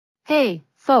Hey,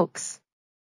 folks!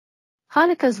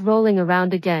 Hanukkah's rolling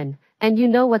around again, and you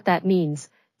know what that means,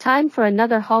 time for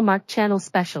another Hallmark Channel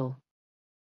special.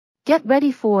 Get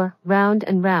ready for Round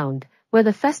and Round, where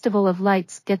the Festival of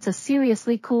Lights gets a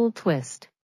seriously cool twist.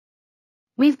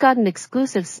 We've got an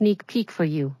exclusive sneak peek for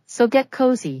you, so get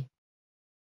cozy.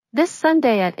 This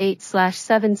Sunday at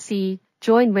 8/7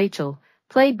 join Rachel,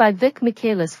 played by Vic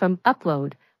Michaelis from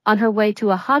Upload, on her way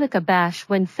to a Hanukkah bash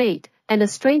when Fate, and a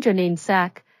stranger named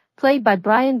Zach, played by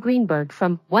Brian Greenberg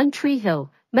from One Tree Hill,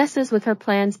 messes with her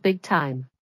plans big time.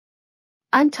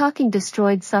 I'm talking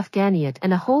destroyed Sufganiot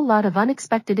and a whole lot of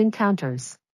unexpected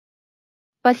encounters.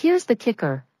 But here's the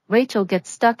kicker, Rachel gets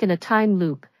stuck in a time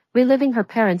loop, reliving her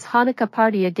parents' Hanukkah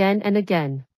party again and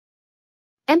again.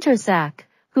 Enter Zach,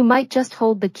 who might just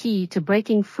hold the key to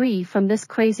breaking free from this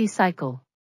crazy cycle.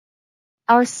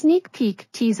 Our sneak peek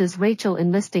teases Rachel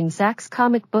enlisting Zach's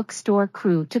comic book store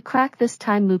crew to crack this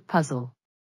time loop puzzle.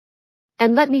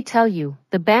 And let me tell you,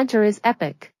 the banter is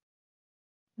epic.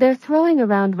 They're throwing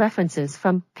around references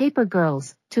from Paper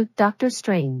Girls to Doctor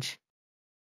Strange.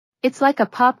 It's like a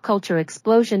pop culture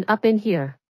explosion up in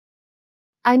here.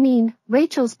 I mean,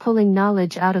 Rachel's pulling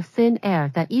knowledge out of thin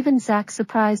air that even Zach's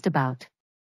surprised about.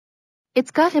 It's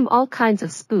got him all kinds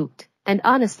of spooked, and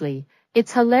honestly,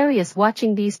 it's hilarious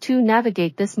watching these two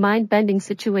navigate this mind-bending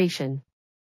situation.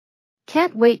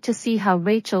 Can't wait to see how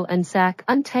Rachel and Zach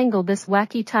untangle this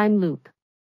wacky time loop.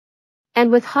 And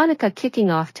with Hanukkah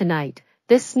kicking off tonight,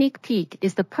 this sneak peek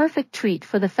is the perfect treat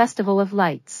for the Festival of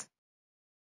Lights.